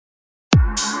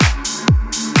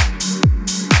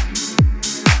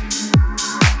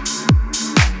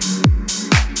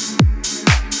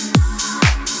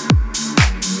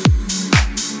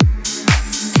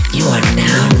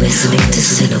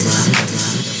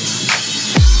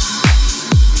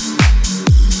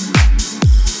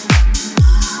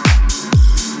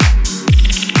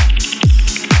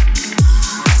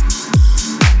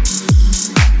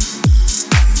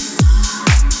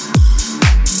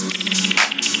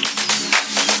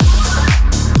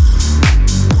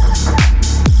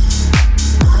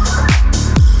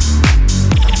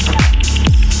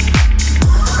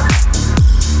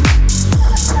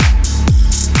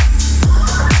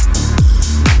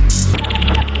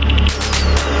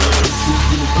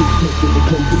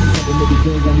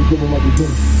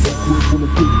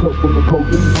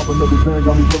Zan,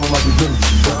 got me feeling like a dream.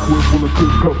 Backwood full of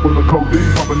kush, cup full of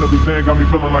codeine. Pop another Zan, got me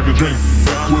feeling like a dream.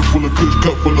 Backwood full of kush,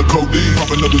 cup full of codeine.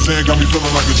 Pop another Zan, got me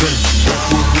feeling like a dream.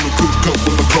 Backwood full of kush, cup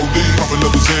full of codeine. Pop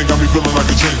another Zan, got me feeling like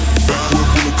a dream. Backwood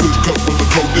full of kush, cup full of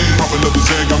codeine. Pop another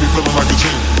Zan, got me feeling like a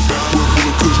dream. Backwood full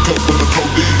of kush, cup full of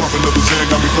codeine. Pop another Zan,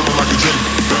 got me feeling like a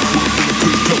dream. Backwood full of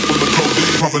kush, cup full of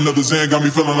codeine. Pop another Zan, got me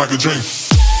feeling like a dream.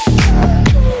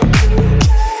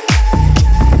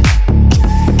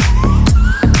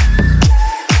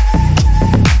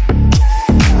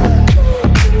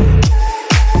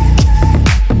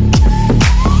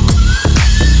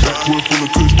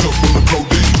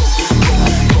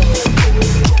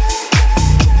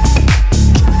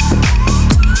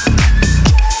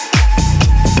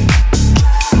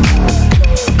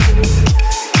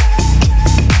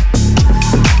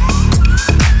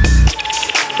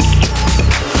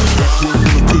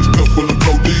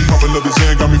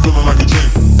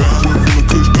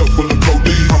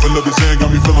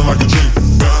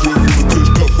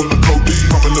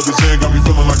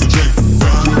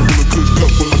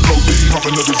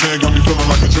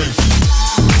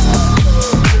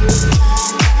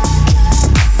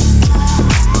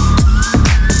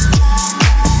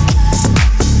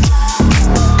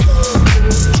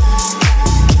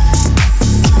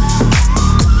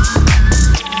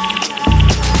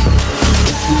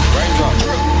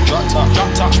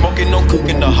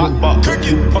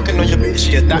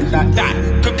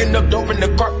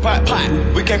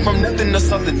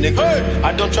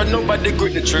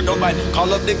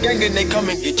 Call up the gang and they come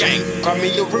and get gang. Cry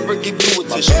me a river, give you a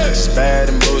tissue. My bitch is bad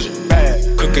and bullshit,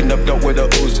 bad. Cooking up dope with a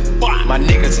Uzi. My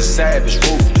niggas are savage,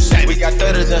 ruthless. We got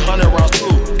 30s and 100 rounds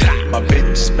too. My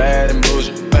bitch is bad and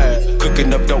bullshit, bad.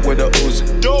 Cooking up dope with a Uzi.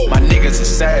 My niggas are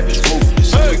savage,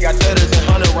 ruthless. We got 30s and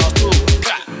 100 rounds too.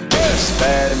 Bitch is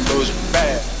bad and bullshit,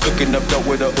 bad. Cooking up dope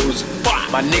with a Uzi.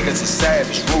 My niggas are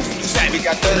savage, ruthless. We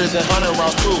got 30s and 100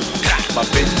 rounds too. My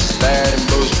bitch is bad and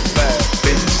bullshit, bad.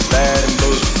 Bitch is bad and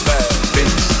bullshit, bad. Bitch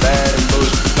is bad and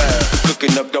bullshit, bad.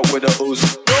 Cooking up dope with a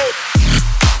Uzi.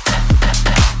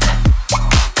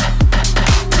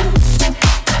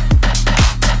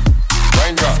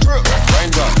 Raindrop,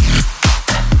 raindrop.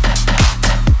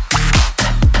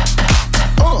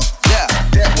 Yeah,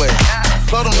 that way.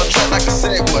 Float on the track like a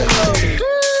Segway.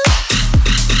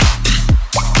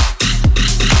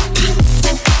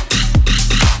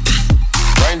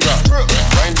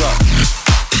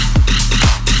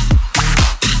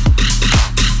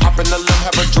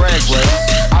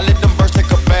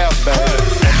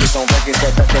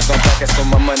 So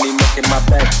my money making my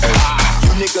back hurt.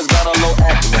 You niggas got a low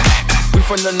acting. We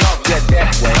from the north, yeah, that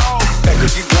way. Back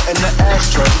if you got in the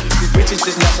ashtray. These bitches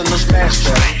just national smash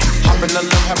that. Hop in the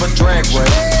limb, have a drag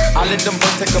race. I let them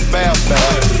birds take a bath.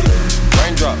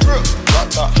 Raindrop, drop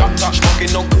top, drop top.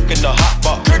 Smoking, no cooking, the hot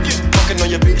pot. Fucking on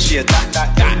your bitch, yeah, dot, dot,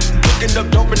 dot. Cooking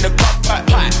up dope in the crock pot.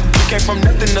 We came from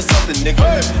nothing to something, nigga.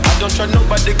 I don't try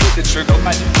nobody, get the trigger.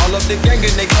 All up the gang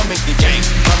and they come and get gang.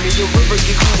 Cry me a river,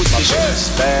 get you with this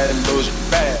shit. Bad and bullshit,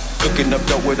 bad. Cooking up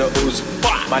dope with a Uzi.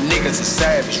 My niggas are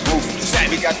savage, ruthless.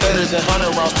 We got 30s and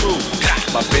 100 rounds too.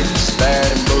 My bitch is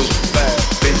bad and bullshit, bad.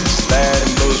 Bitch is bad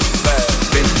and bullshit, bad.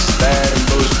 Bitch is bad and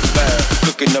bullshit, bad.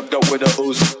 Cooking up dope with a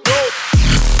Uzi.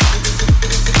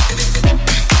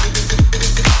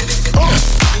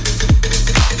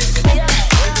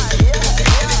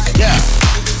 Yeah.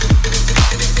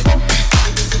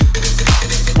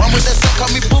 Run with that set, call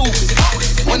me boobies.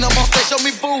 When I'm on stage, show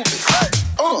me boobies.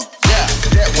 Yeah,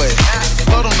 that way.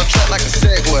 Float on the track like a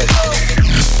Segway.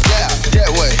 Yeah, that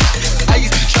way. I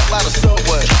used to trap out of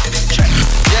Subway.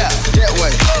 Yeah, that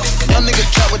way. Young nigga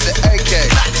trap with the AK.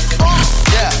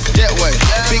 Yeah, that way.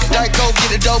 Big Dyke, go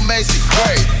get it, dope Macy.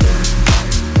 Great.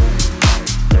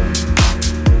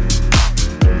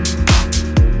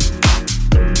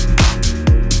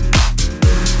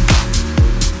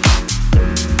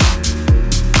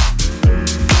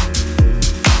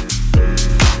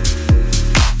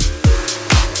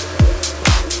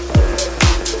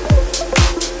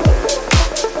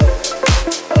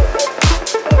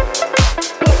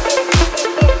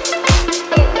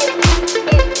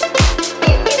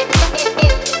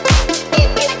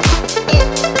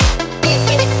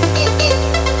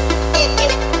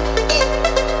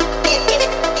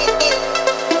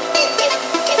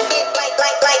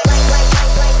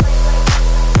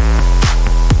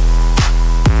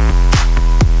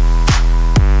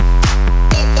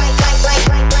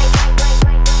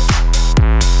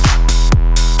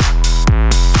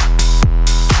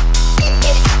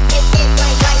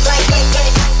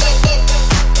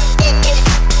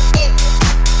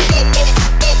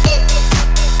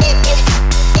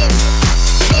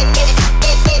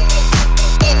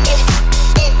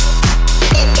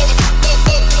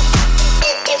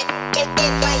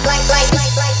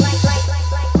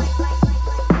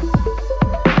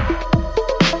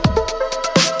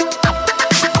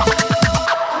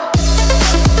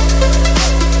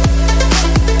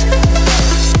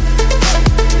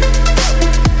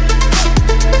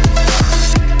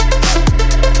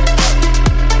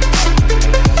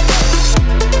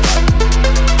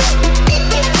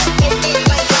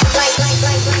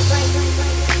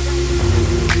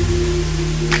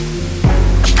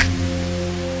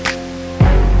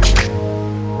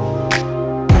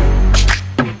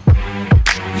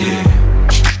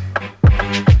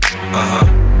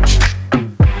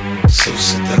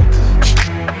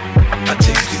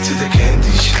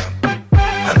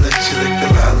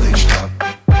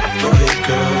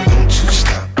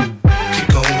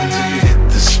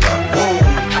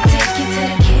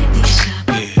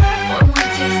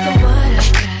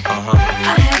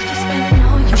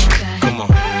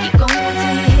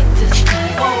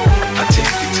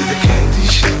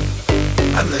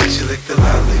 let you lick the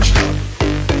lollipop.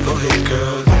 Go ahead,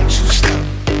 girl, don't you stop.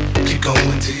 Keep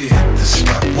going till you hit the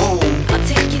spot. Whoa. I'll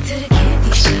take you to the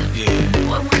candy shop. Yeah.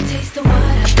 Boy, one taste of what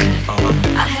I got.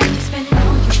 I'll have you spending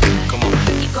all you got. Come on.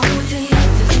 Keep going till you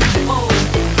hit the spot. Whoa.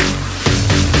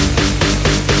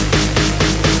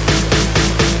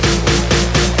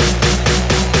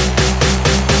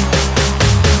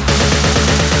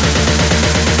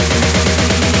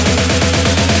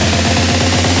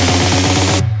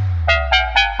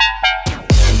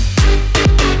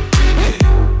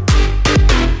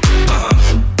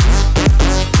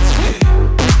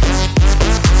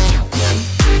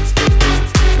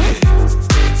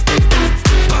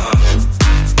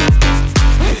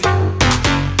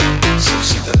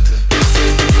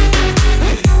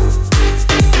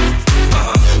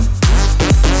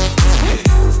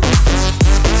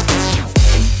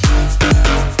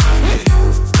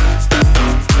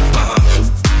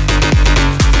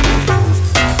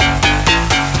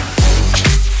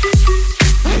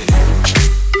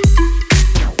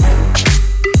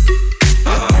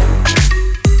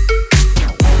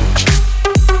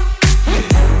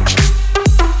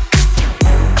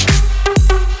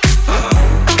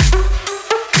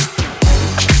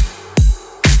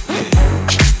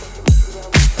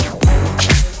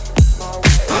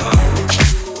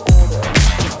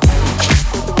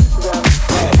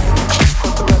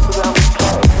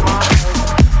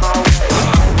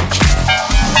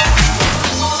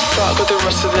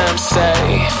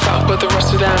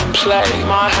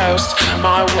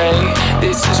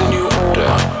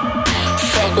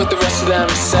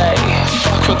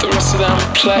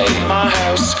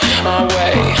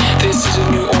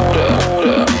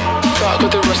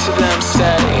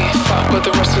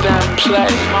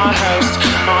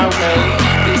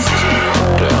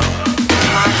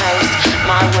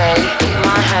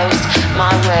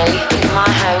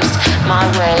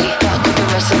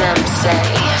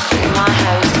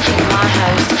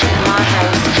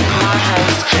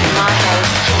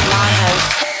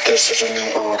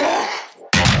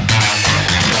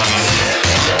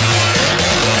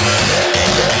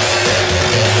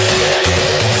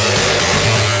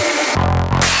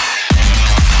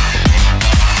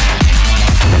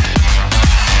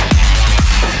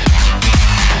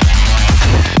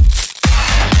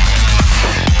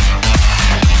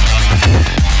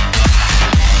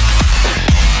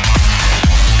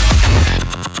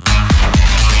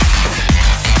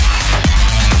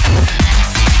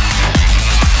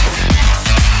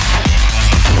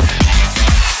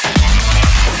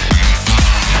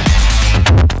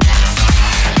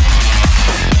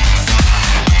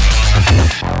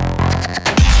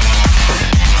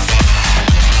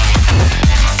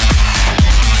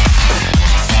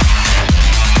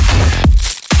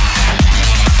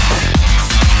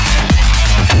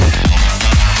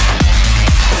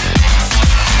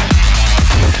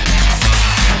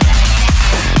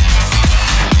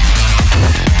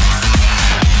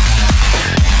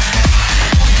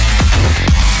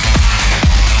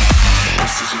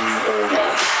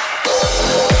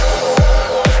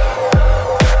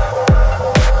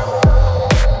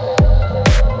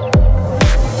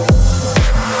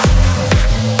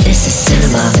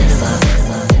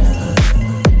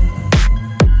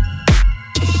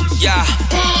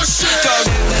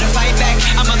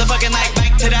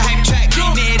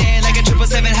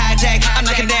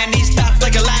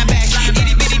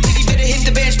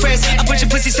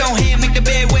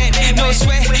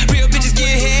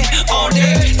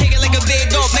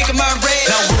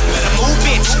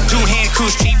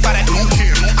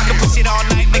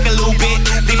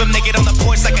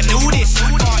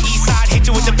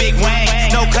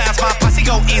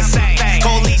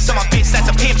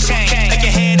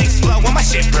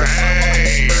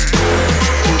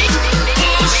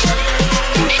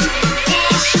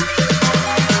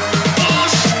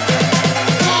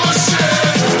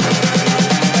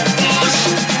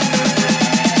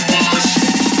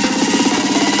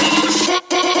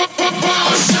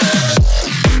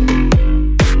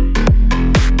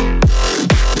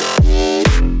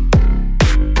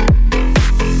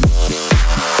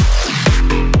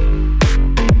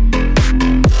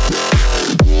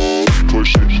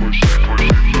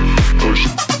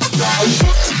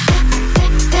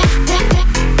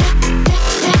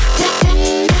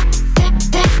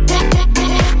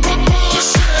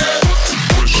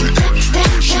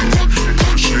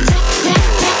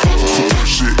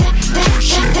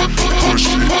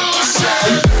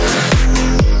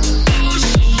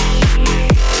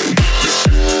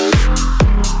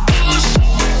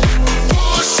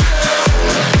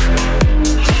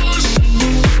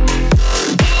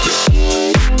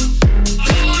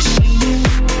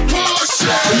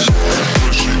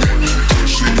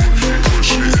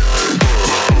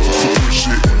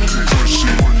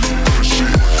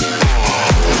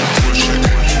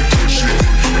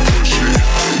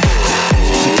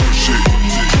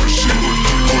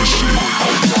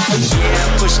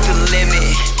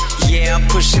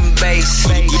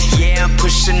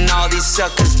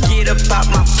 suckers get up out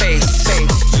my face.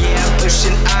 Yeah, I'm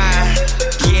pushing iron.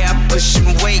 Yeah, I'm pushing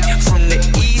weight from the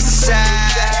east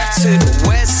side to the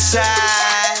west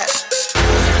side.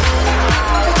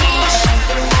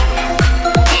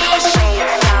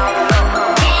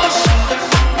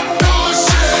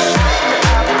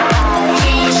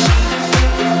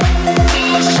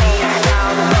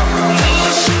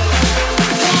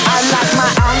 I like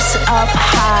my ass up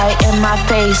high and my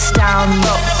face down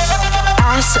low.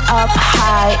 Ass up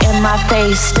high and my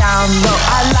face down low.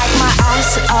 I like my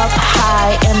ass up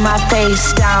high and my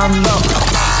face down low.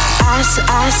 Ass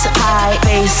high,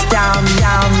 face down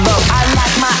low. I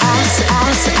like my ass.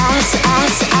 I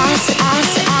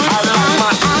like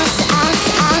my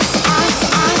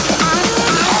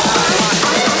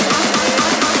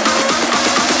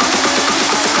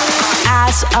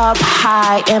ass up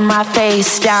high and my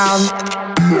face down.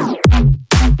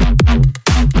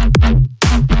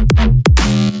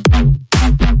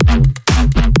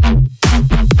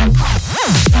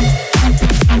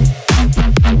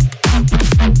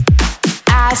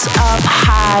 Ass up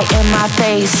high and my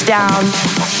face down.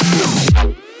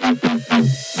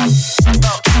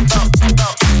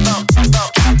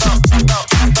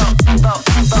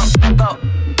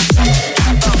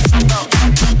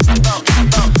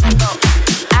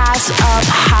 Ass up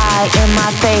high and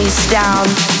my face down.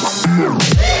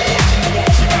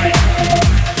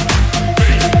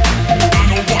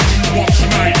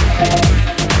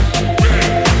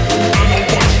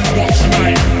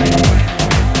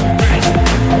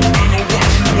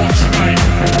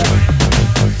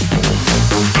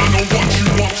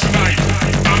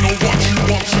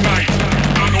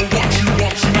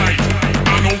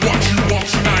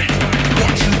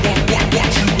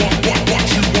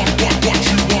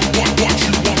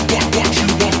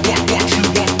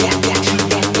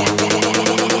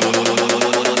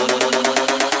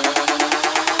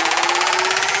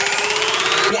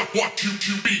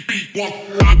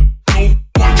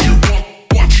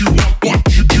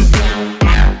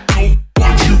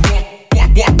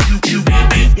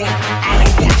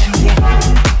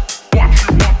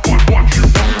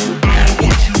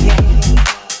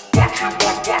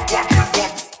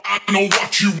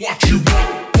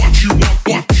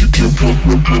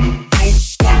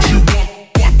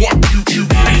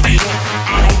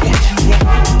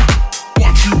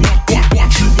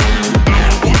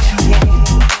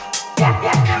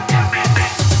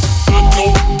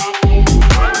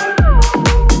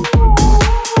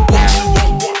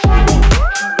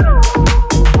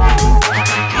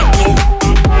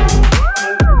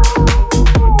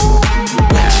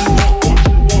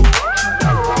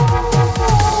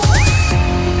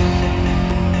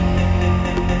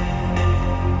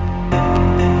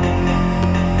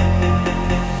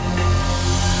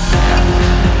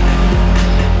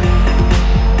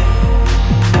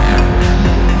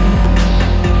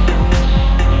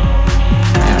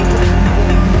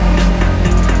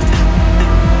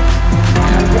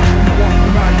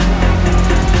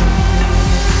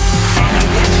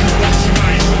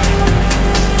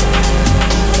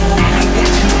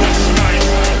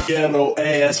 Ghetto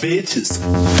ass bitches.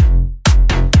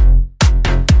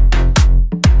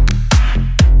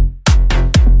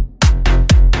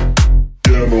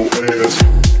 Ghetto ass.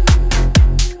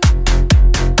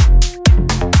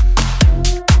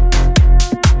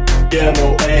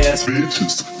 Ghetto ass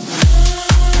Bitches.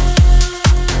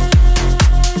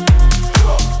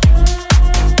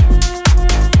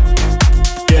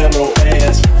 Ghetto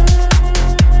ass.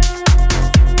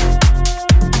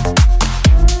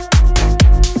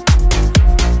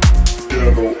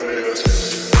 Ghetto ass.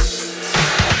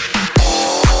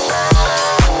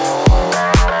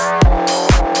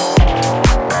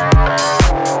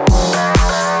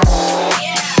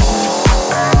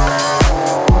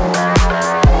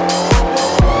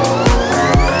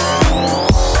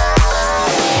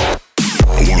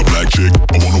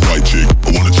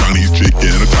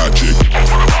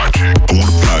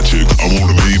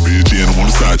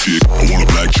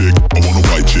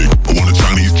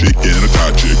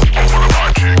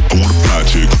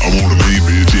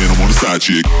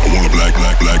 Chick. I want a black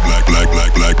chick.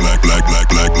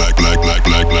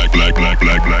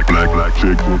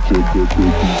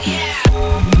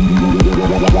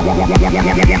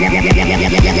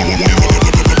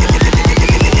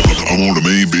 I want a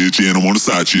main bitch and I want a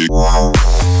side chick.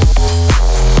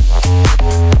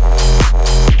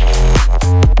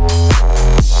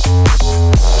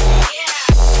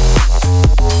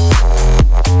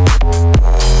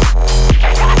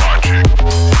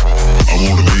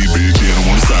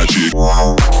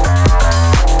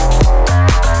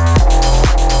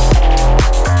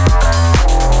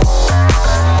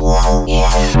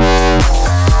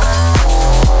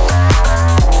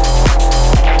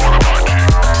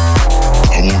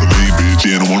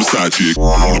 side chick. I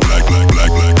want a black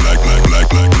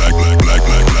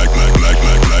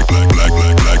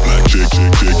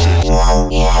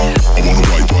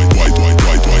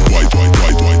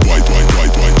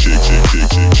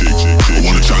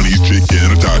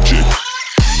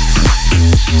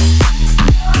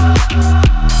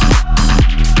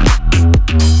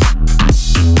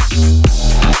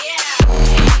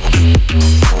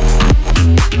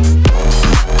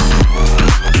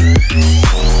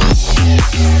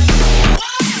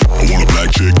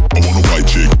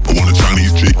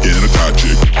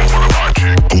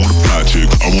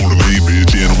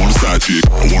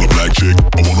chick.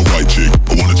 I want a white chick.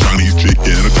 I want a Chinese chick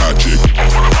and a Thai chick.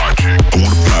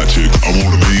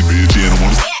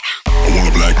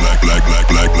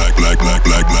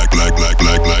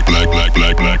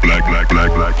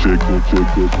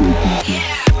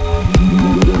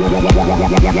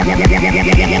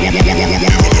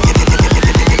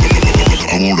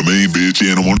 I want a main bitch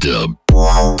and I want a dub.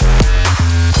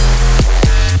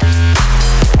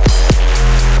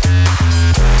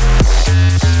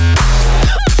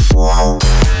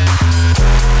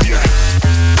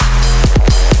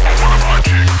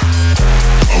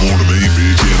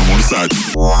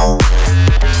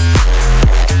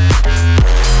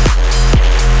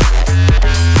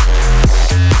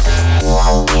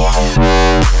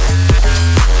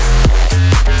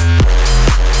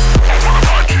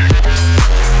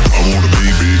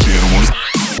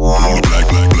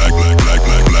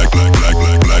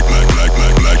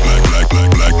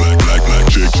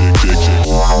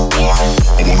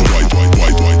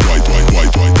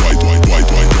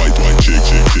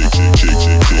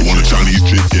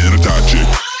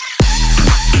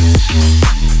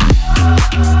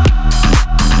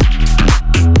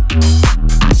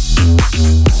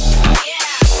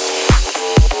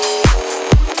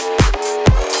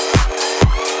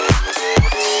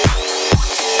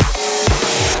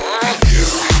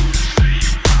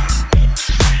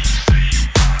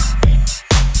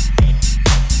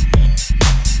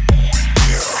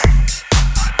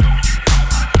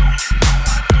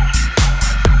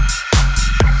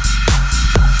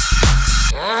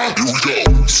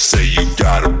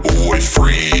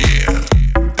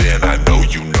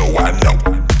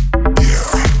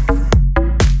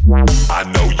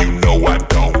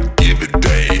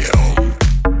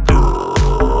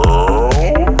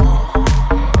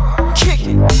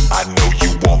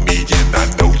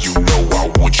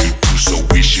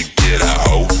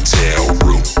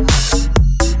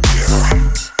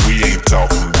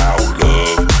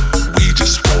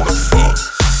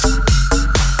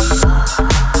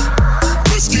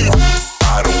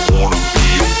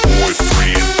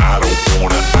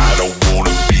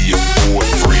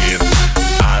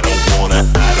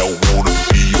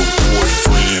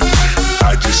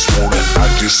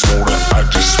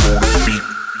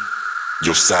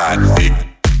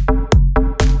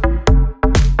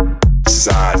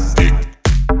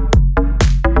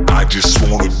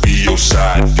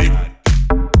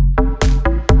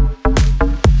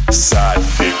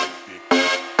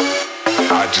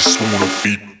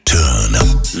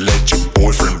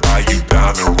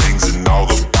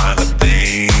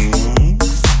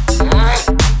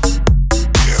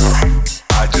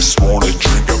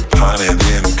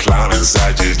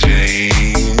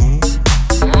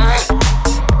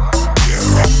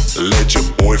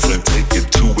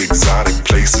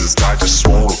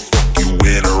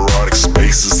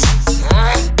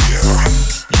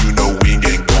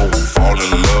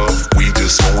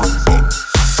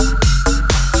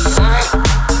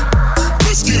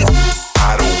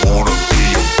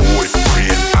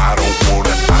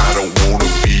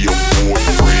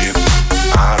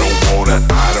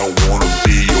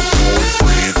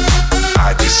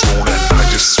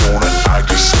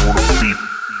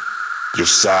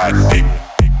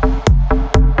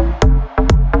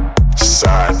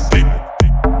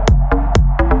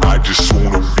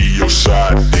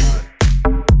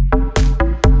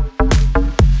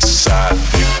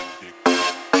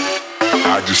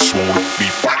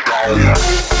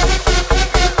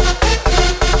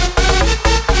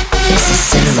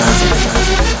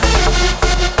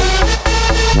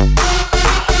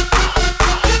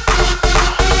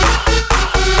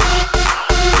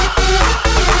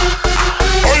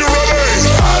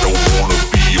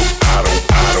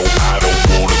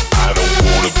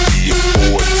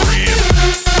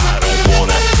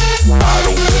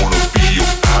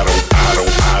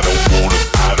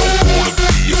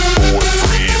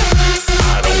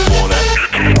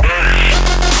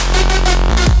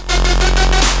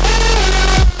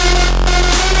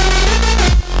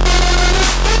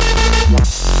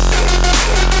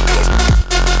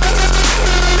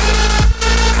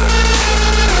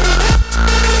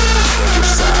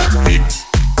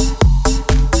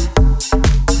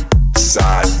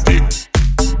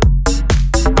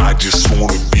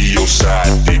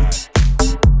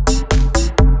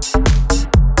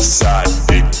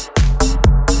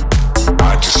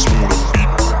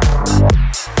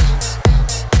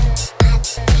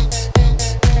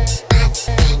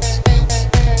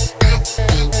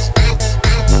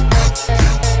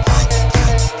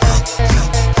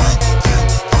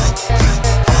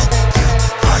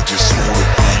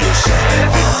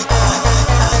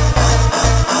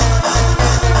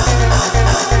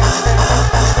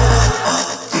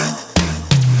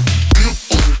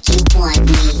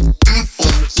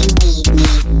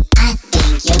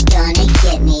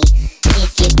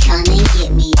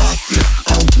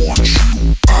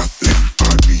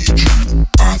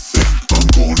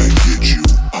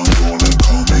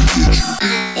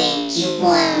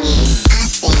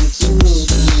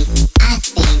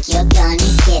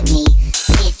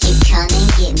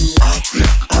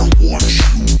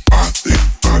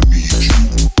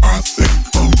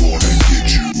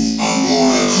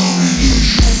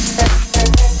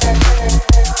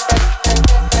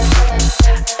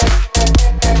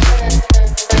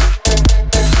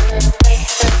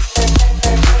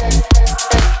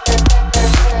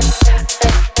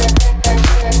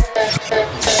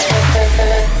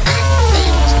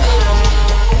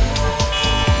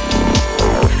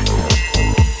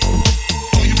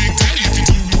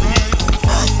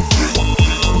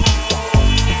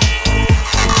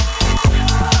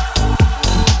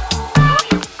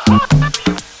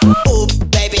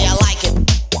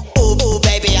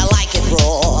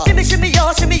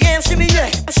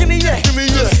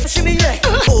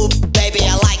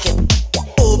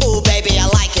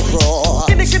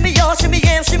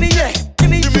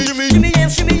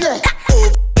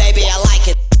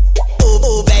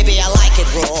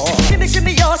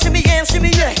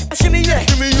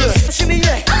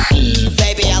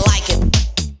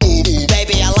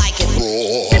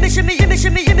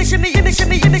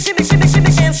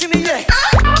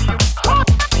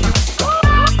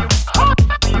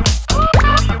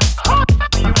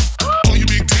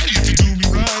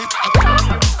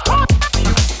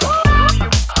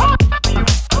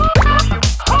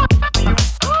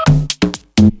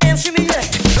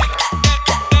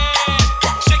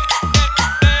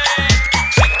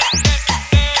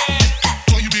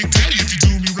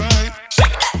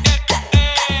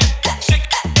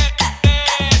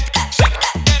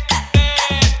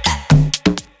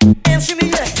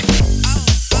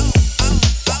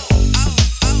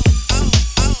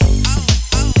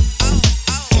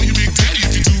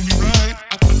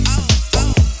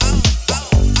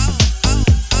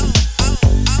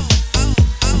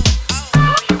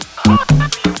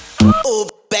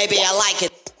 baby, I like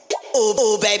it.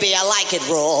 Ooh, baby, I like it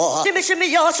raw. Shimmy,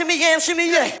 shimmy, y'all, shimmy, yeah,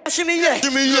 shimmy, yeah, shimmy, yeah,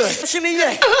 Shimmy, yeah. shimmy,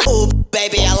 yeah. Ooh,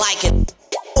 baby, I like it.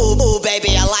 Ooh,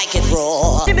 baby, I like it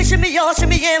raw. Shimmy, shimmy, y'all,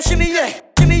 shimmy, yeah, shimmy, yeah,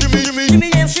 shimmy, shimmy, shimmy,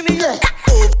 yeah, shimmy,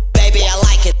 yeah. Ooh, baby, I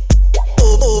like it.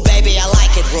 Ooh, baby, I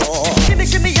like it raw. Shimmy,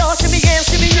 shimmy, y'all, shimmy, yeah,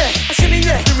 shimmy, yeah, shimmy,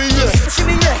 yeah, Shimmy, yeah.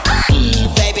 shimmy, yeah.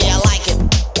 Baby, I like it.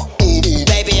 Ooh,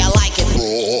 baby, I like it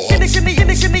raw. Shimmy, shimmy,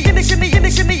 shimmy, shimmy, shimmy, shimmy, shimmy,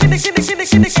 shimmy, shimmy, shimmy, shimmy,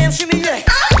 shimmy, shimmy, shimmy, yeah.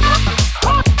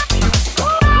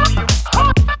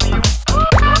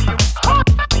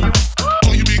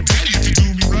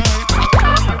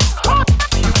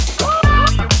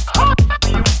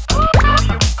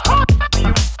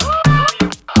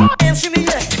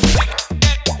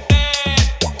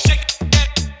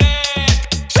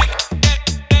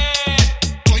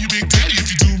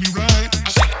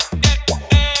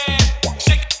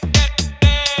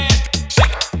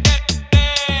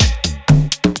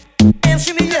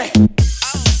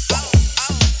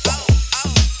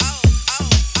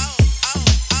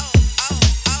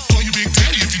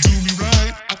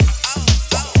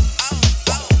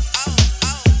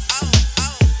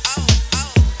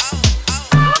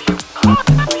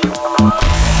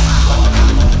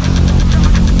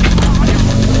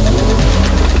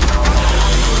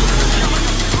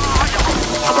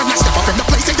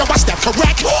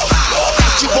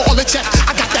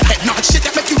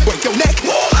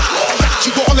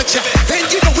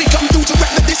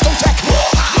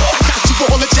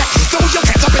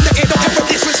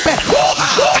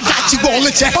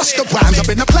 Bust the rhymes up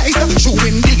in the place, true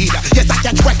indeed. Yes, I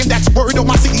can track and that's word on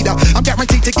my seed. I'm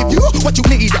guaranteed to give you what you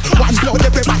need. One blood,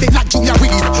 everybody like Junior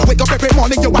Reed. Wake up every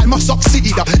morning, yo, I must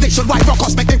succeed. Nationwide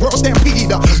rockers make the world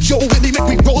stampede. Yo, Willie make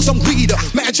me roll some weed.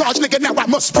 Man, charge nigga, now I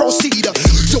must proceed.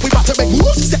 Yo, we about to make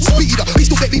moves, set speed.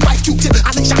 Beast to baby, wife, Q-tip,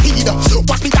 Ali Shaheed.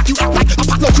 Watch me back you out like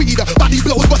Apollo Creed. Body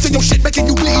blows, busting your shit, making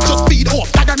you bleed. Just feed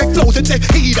off dynamic flows and take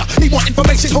heed. Need more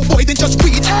information, homeboy, than just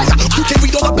read. You can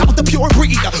read all about the pure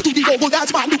breed. Do the oval,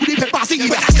 that's my new pepper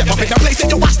seed. Step up in the place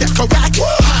and yo, I step correct.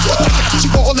 I got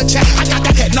you all in check. I got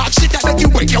that head nod shit that make you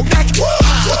break your neck.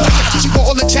 I got you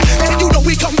all in check. And you know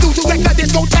we come through to wreck the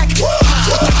discotheque.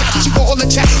 I got you all in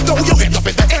check. Throw your hands up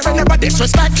in the air and never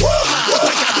disrespect.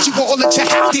 I got you all in check.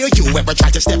 How dare you ever try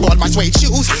to step on my suede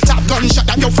shoes? Top gun shut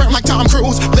down your firm like Tom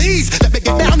Cruise. Please let me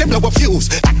get down and blow a fuse.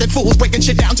 Acting fools breaking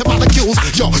shit down to molecules.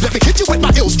 Yo, let me hit you with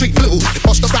my ill street blues.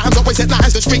 Bust the rhymes always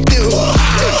headlines the street news.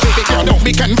 Hey, baby girl, don't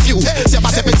be confused. 7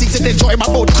 and enjoy my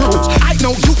boat cruise. I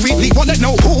know you really wanna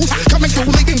know who's coming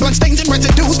through, leaving blood stains and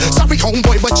residues. Sorry,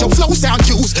 homeboy, but your flow sound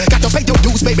used. Got to pay your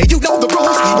dues, baby, you know the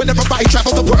rules. Whenever I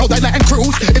travel the world, I land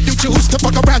cruise. If you choose to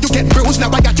fuck around, you get bruised. Now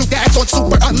I got you gas on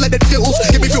super unleaded fuels.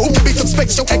 Give me room, give me some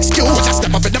space, so excuse. I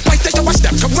step up in the place, then I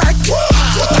step correct.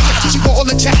 I got you all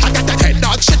in check. I got that head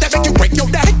nod shit that make you break your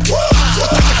neck. I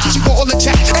got you all in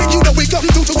check. And you know we come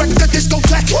through to wreck the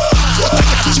discotheque. I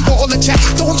got you all in check.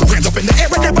 Throw your hands up in the air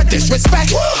and never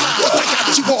disrespect. I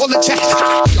got you all in check.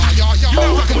 You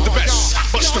know rockin' with the best.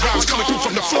 Bust the rhymes coming through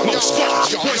from the foremost.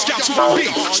 Boy Scouts who I be,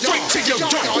 straight to your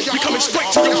door. We coming straight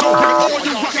to your door. Bringing all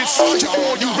you rockets to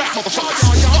all you rap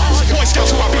motherfuckers. Boy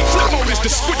Scouts who I be, flow is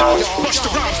the squid. Bust the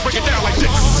rhymes, break it down like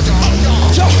this.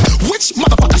 Yo, which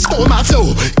motherfucker stole my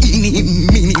flow? Eeny,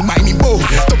 meeny, miny, mo.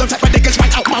 Throw them type of niggas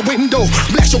right out my window.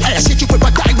 Blast your ass, hit you with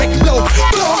a direct blow.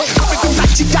 Coming through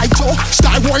like G.I. Joe.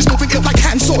 Star Wars moving ill like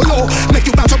Han Solo. Make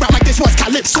you bounce around like this was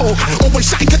Calypso. Always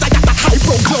shine cause I got the high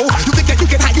pro glow. You think that you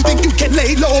get high, you think you can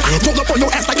lay low. Roll up on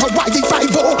your ass like Hawaii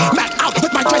 5-0. Mac out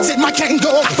with my dreads in my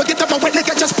Kango. Forget the moment,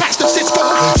 nigga, just pass the Cisco.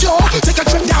 Yo, take a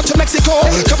trip down to Mexico.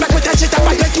 Come back with that shit that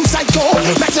might make you psycho.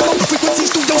 Maximum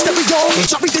frequency studio stereo.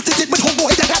 Sorry, this is it with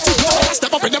homeboy that had to go. I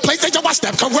step up in the place and yo, I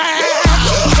step correct.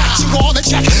 Got you all in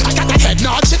check. I got that head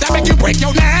nod shit that make you break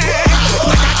your neck.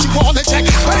 I got you all in check.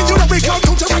 But you know we come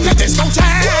through to rock the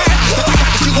discotheque. I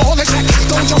got you all in check.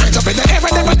 Throw your hands up in the air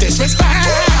and never disrespect.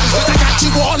 I got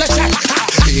you all in check.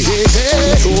 Hey, hey,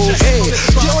 hey, oh, hey.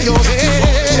 Yo, yo, hey.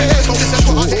 Oh, hey,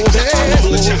 oh, hey.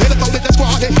 With the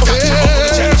squad, hey.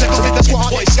 With the squad,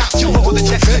 boy, got you all in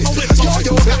check. Yo,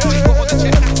 yo, hey.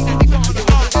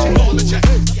 All in check.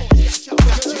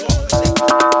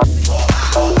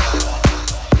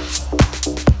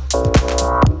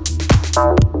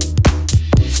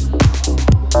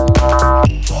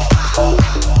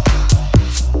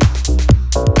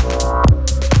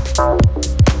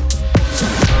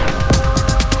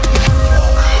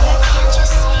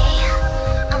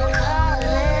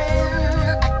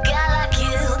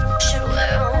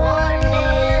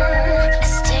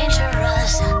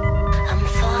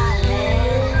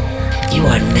 You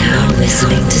are now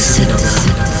listening to Cinema.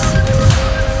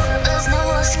 There's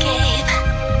no escape.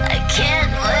 I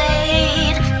can't wait.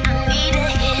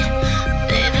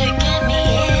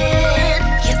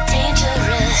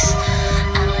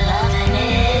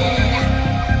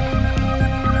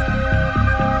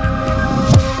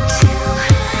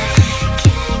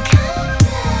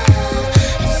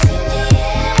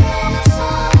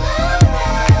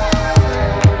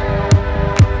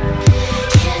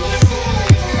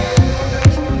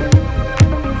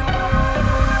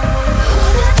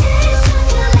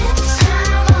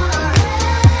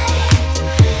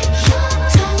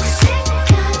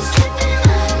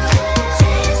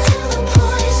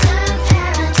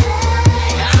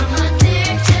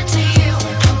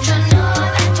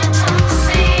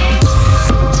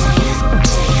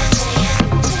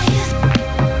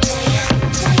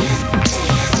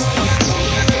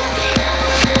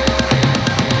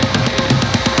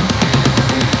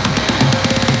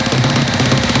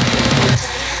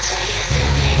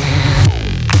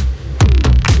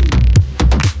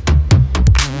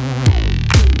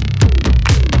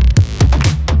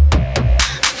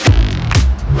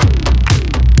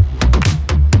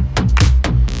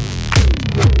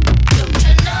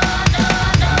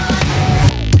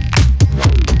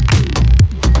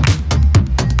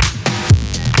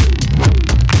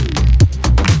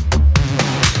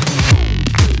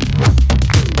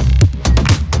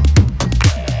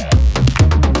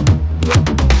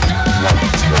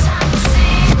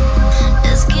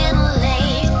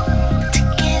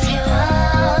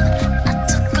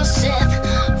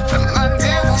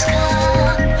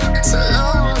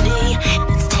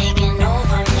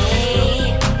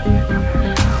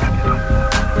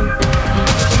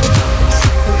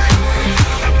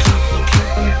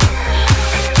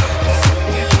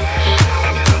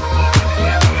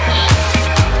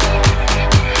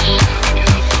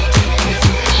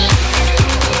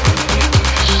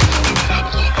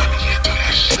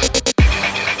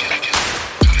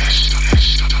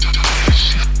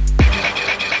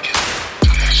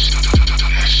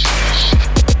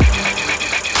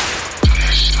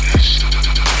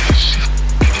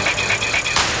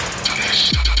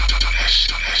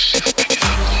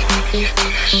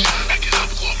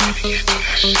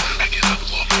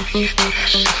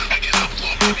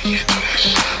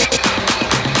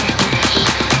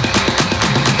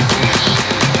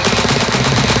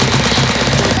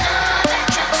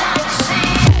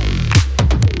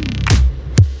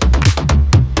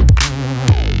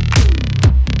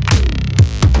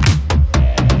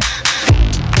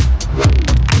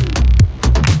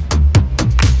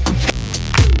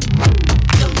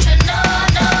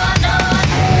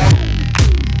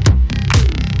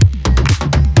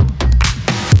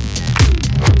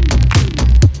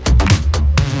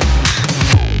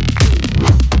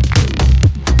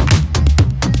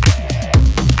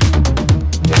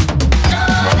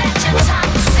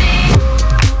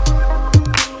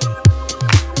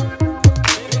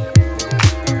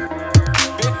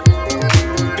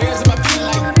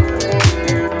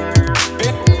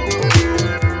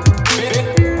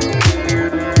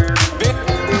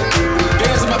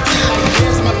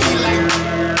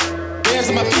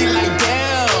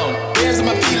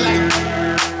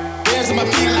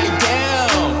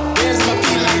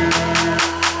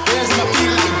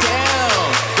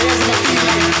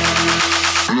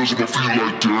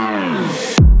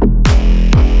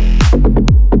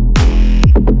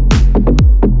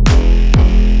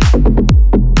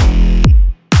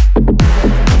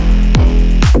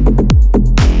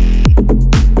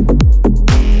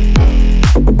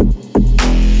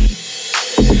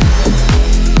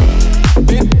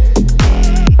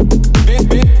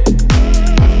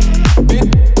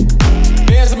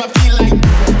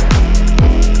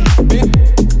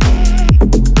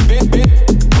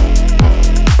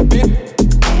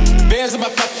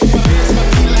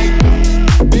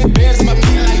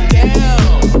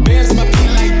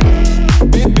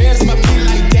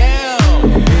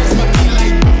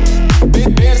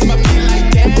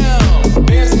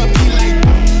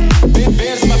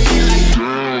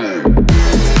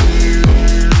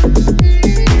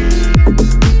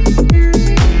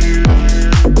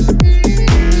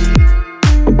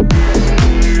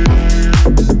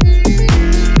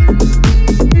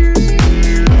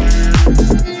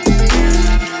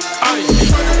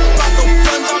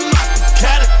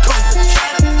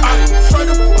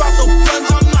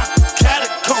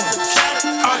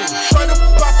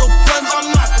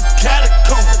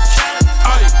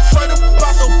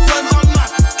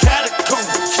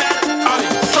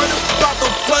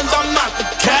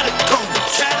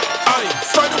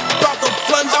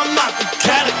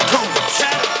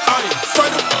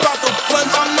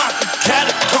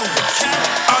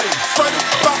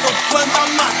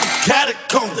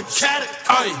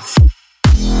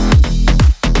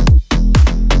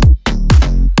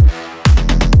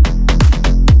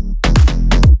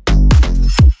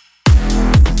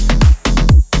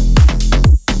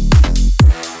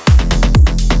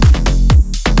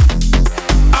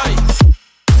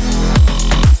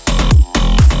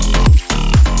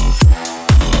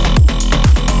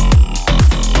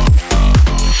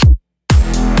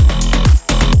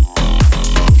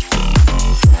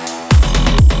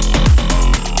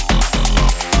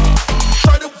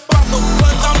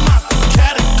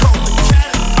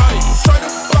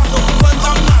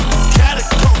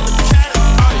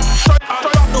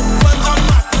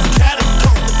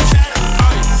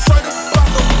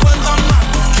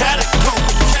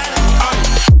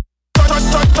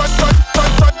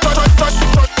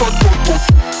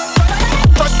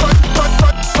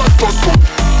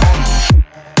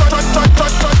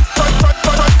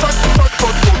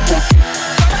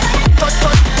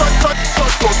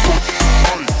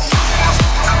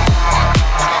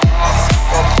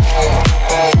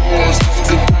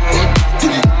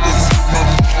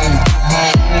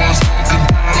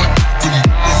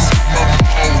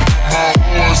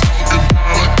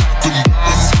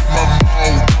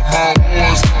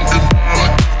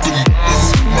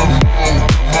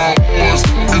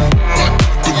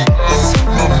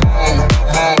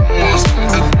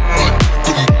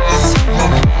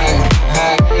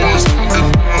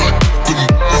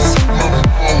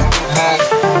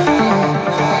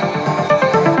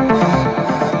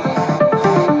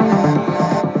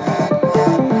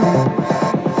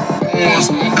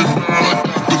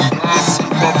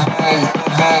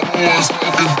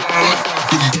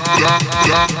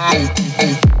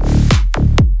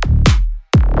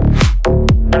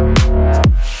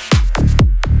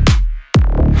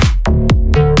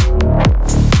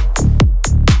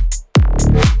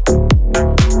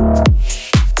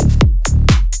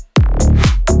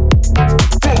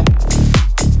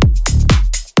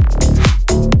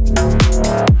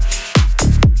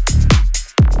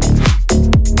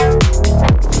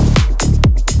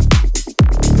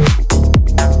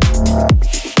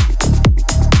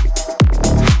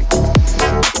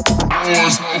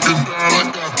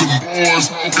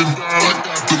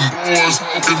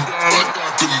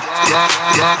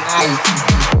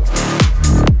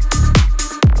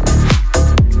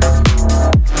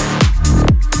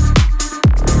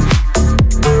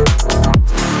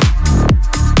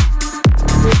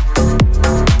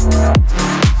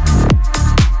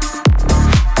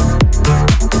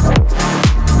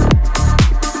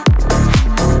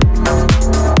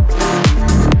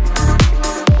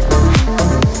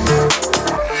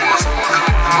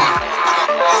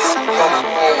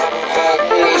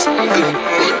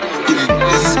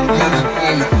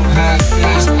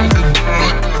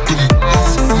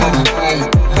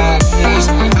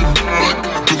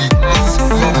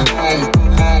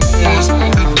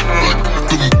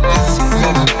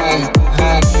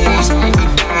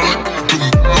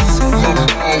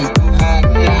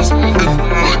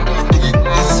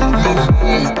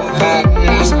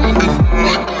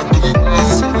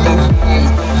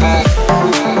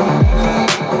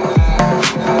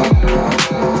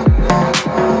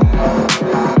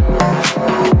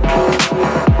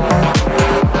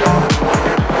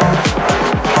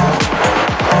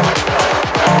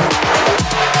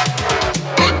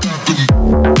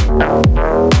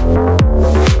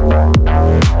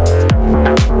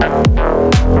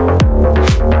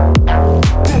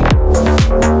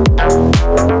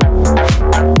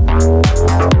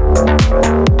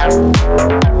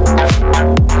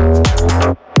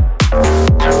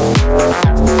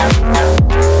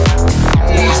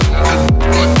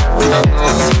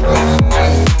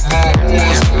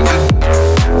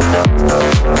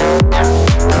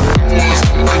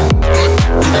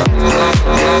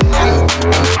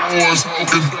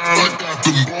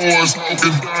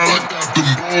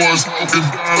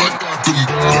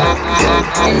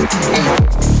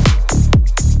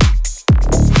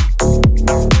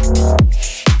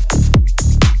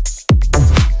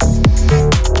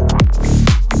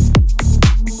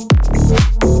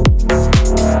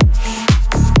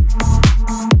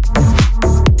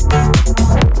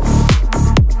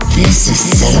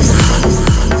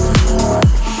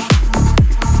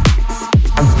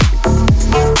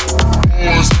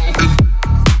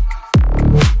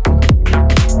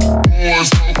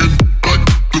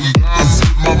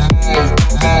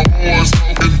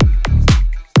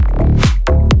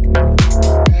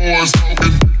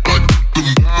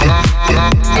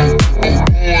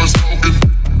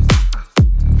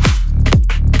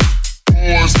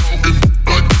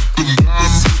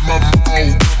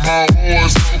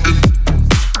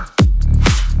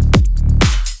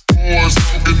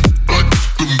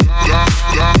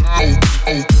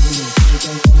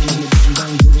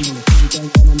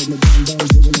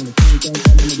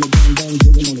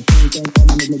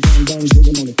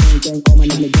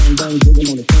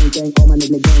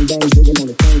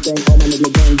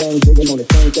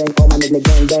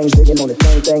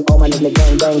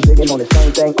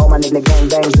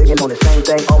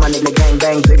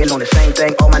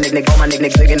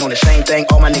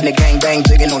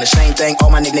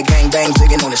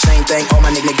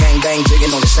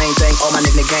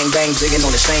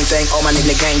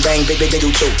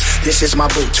 This is my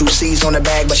boo, 2 C's on the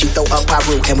bag, but she throw up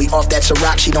Pyru. And we off that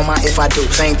Ciroc, she don't mind if I do.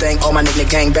 Same thing, all my nigga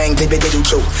gang bang, they do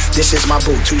too. This is my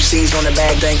boo, 2 C's on the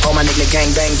bag, bang, all my nigga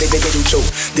gang bang, they do too.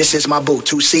 This is my boo,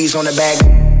 2 C's on the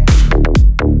bag.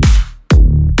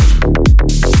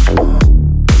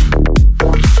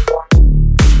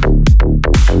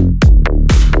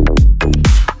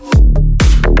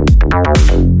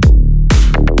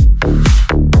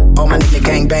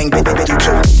 Bang, bang, bang, bang,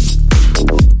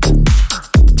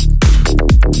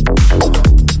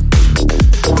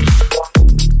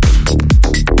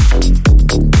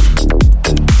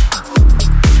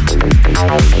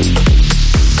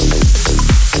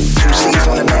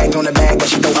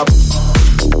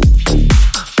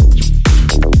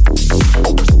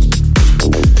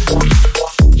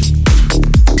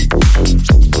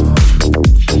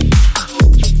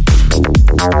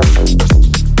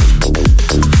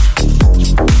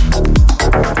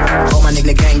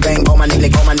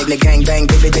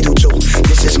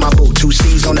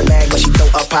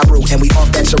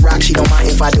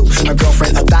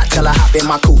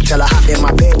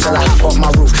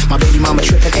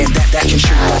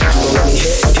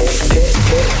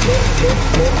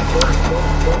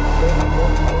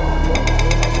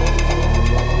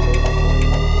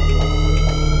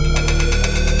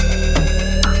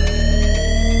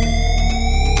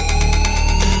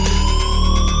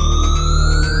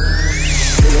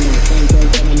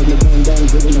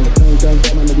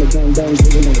 bang, bang, bang, bang, bang, bang, bang,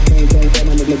 bang, bang,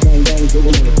 bang, bang,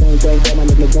 bang, bang,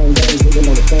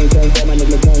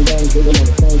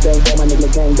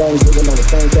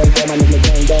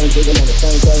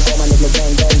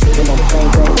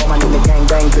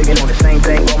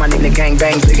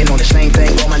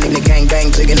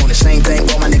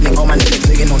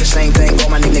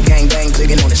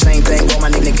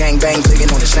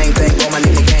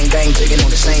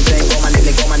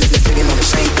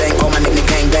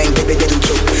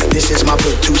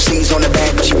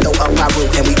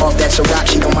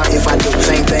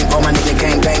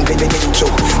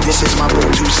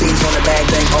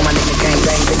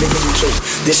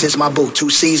 This is my boo, 2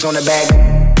 C's on the bag.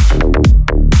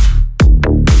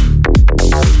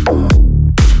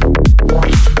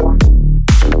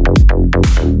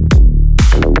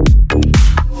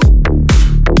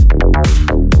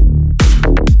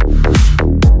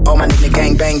 All my nigga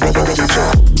gang bang, baby, baby,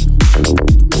 too.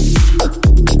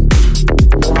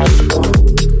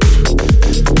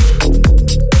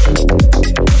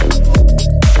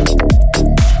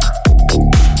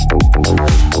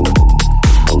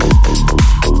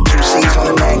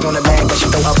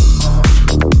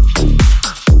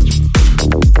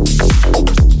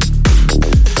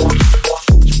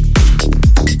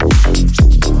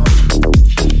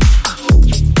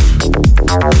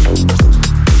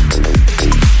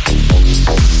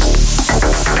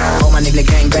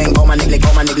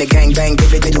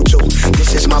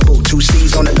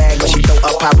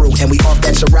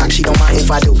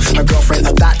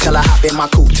 In my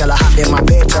coupe, tell her hop in my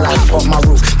bed, tell her hop off my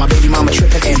roof. My baby mama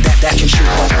tripping and that can shoot.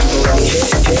 Let me hit.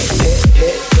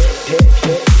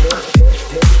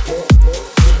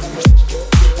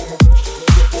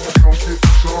 Come get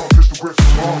some, Mr. Whip,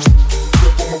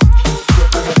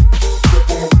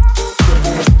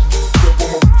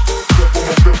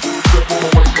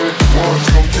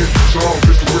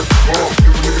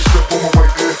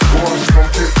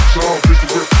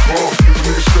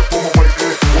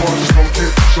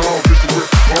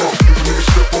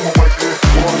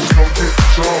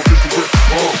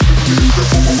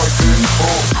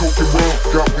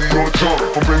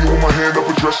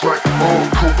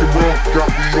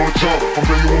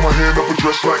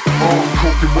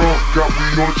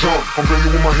 I'm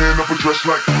banging with my hand up, dressed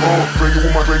like, banging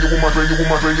with my hand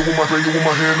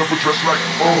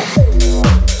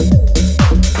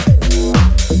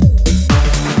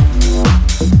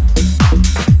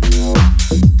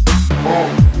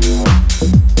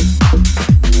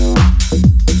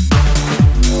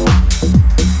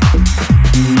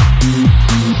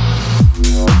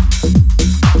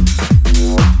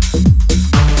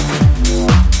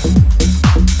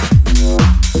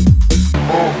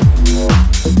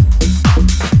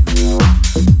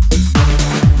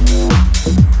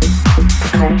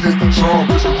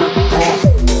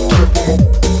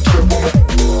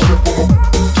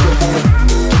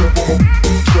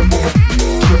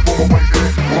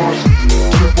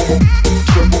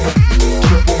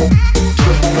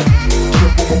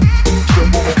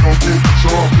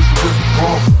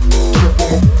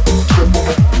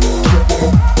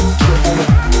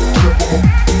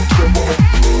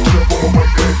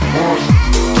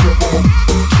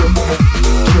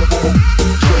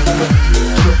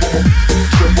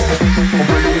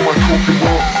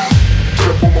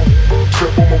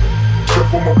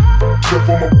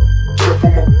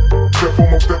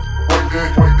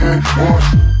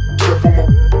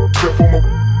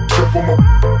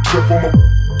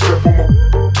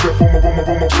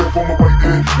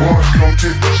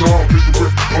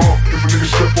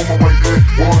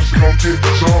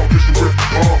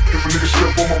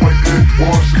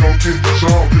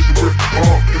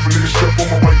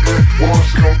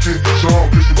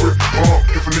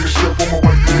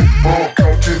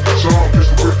like,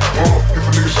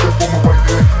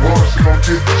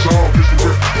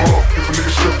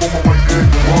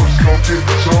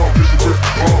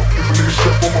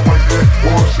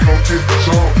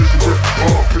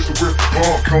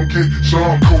 come get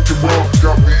some coke and rum,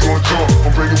 got me on the tongue.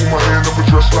 I'm banging with my hand up and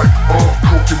dressed like,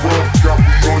 coke and rum, got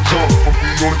me on the tongue. I'm be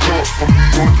on the tongue, I'm be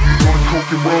on the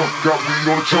coke and rum, got me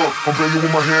on the tongue. I'm banging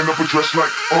with my hand up and dressed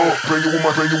like, banging with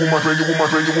my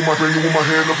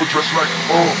hand up and dressed like,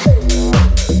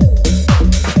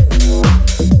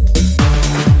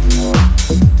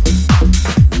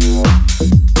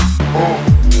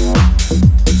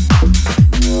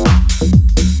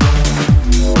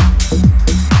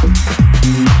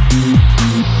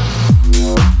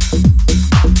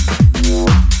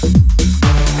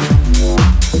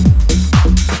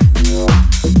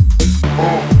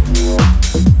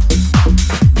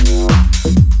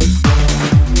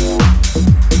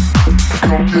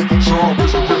 come get some,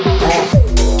 Mr. Whip,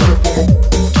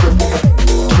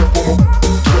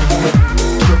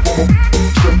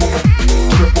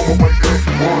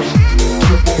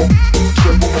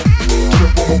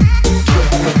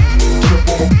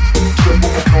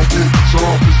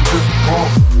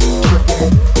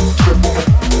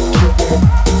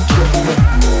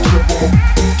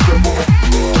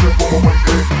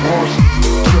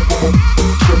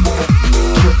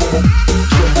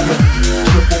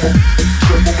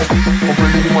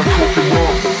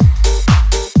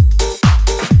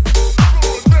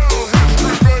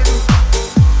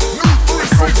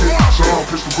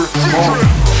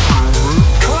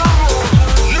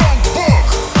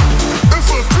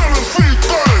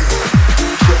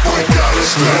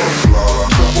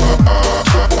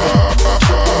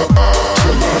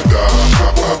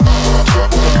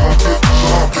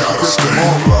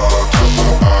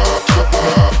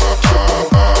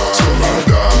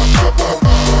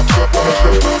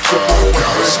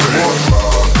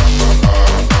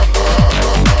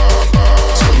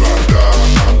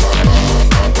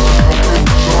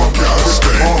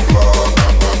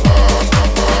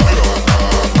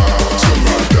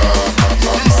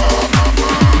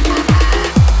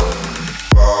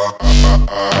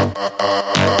 till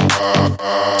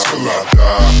I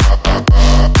die.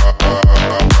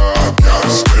 I gotta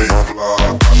stay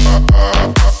fly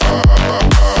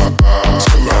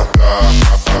till I die.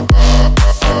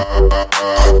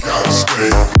 I gotta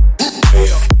stay.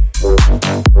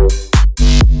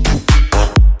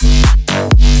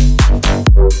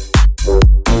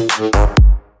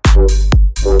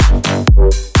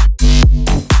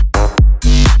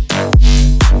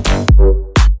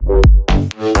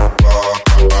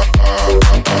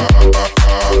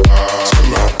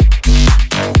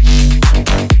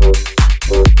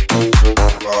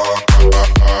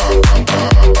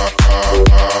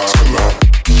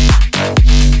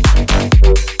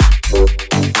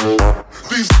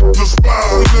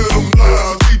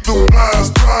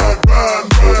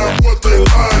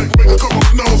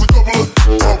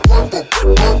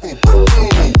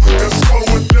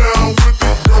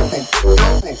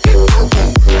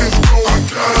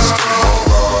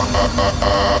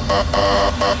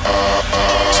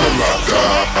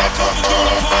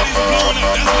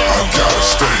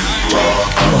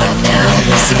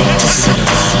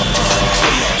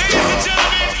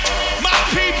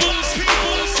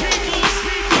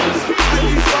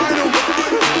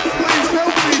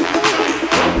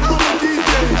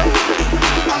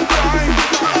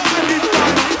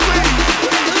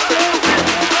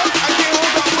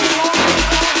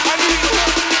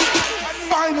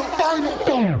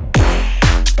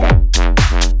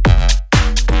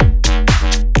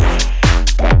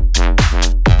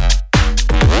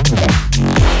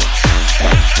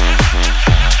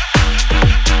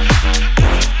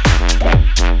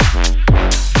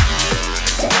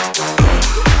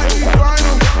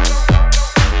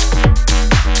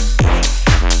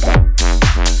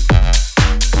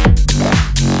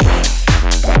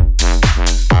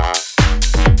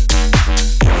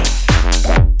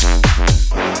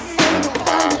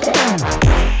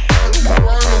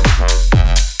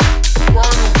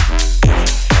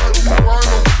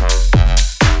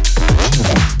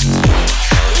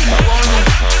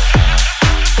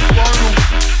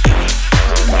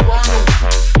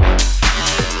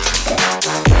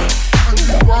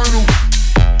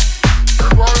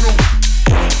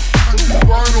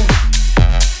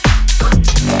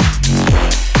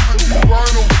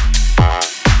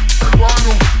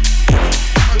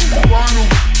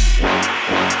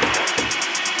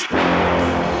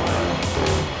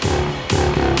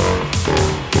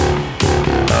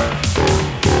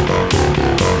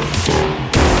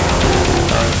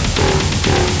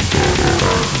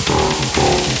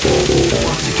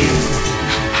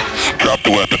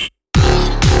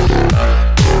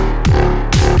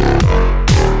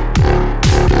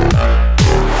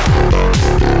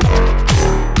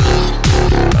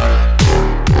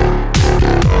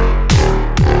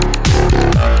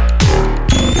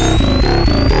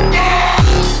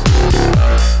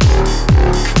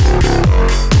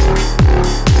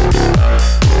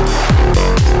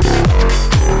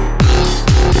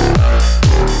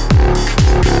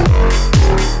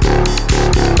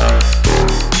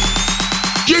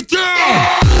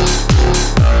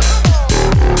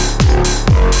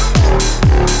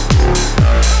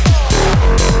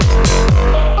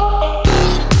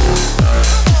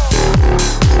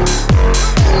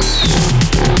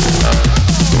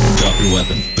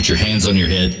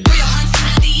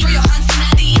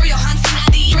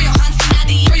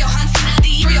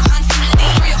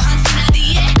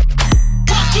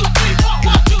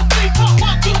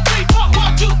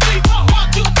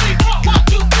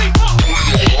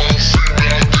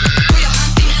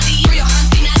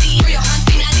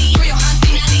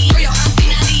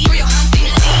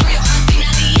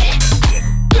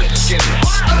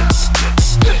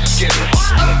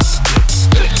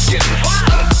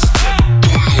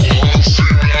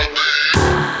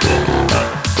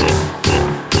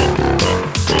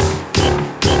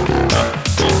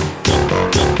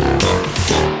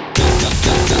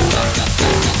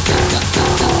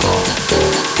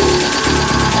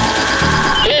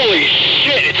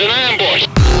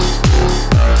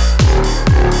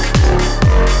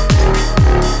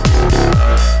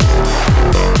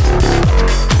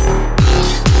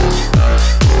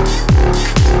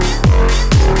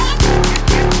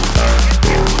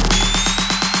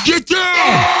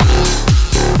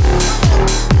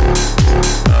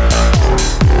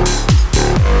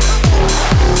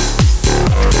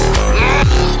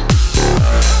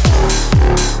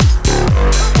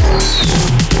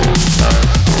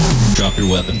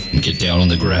 weapon and get down on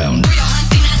the ground.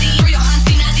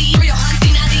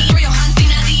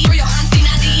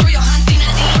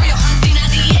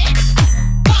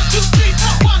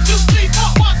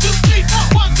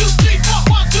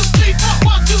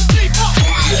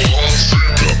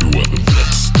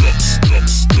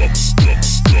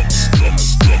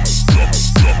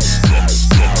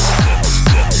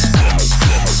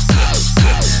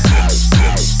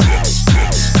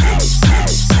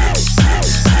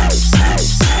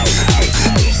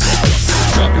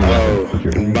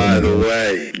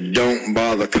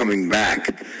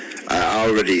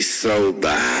 already sold the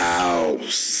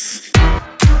house.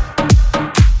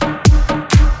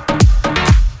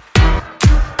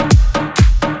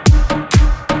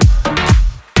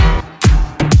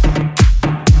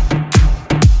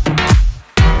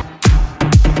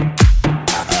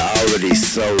 Already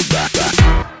sold the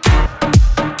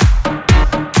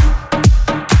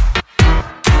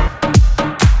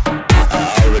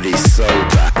already sold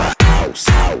the house,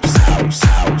 house, house,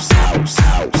 house, house, house,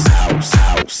 house,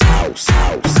 house, house,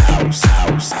 house, house,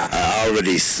 house. I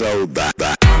already sold the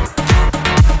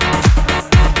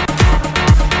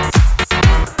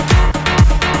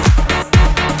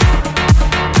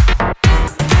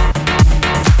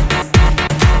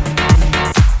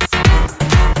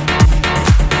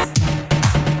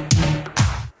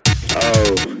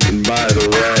oh, and by the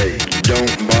way,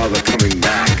 don't bother coming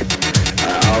back.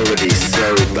 I already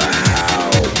sold the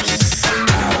house.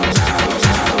 House, house,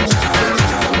 house, house,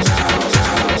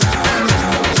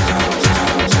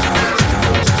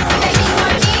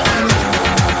 house,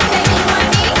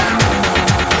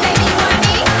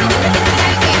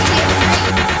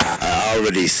 house,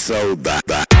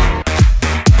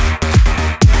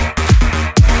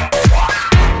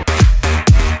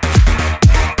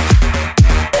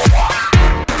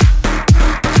 house,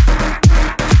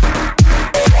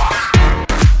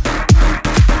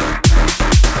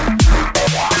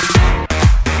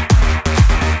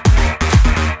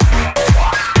 house,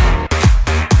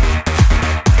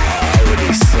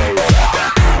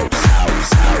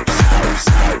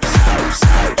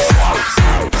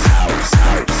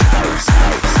 house,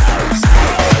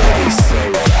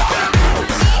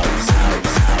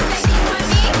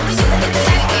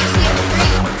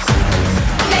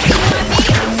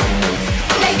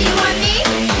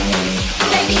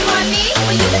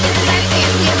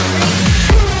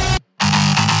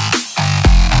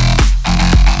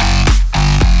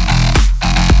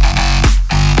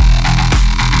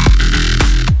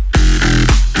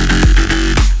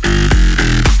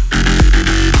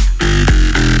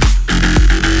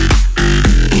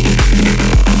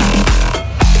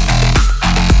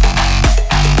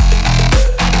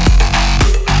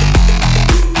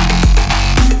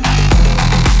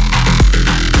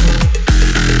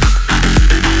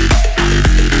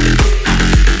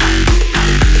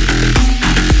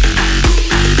 house,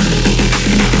 house.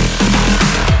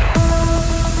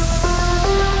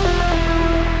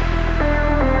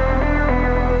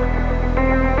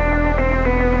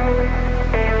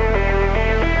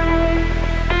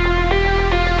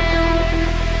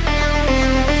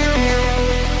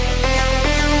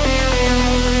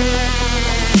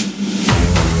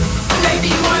 Baby,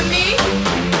 you want me?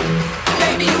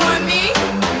 Baby, you want me?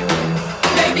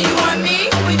 Baby, you want me?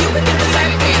 You can get the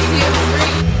same dance here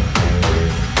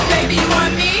free.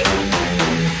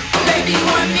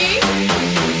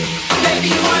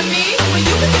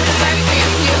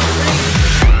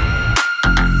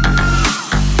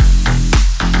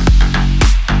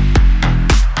 I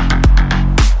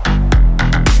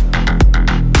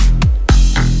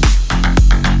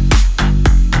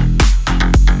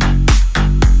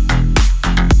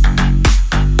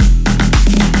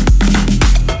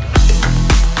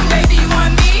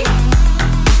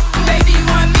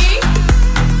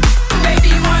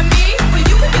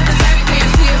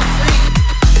sold the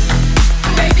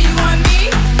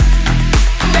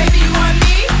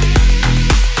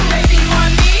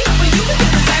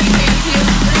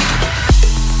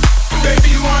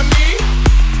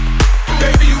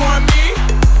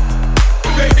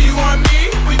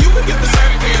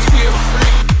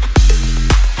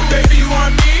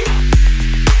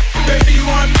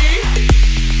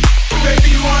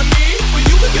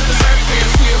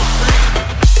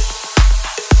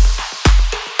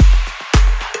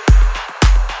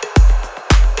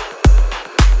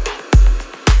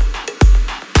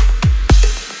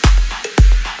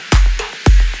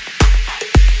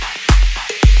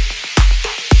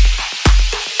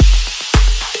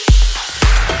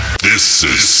This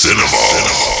is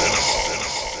Cinema.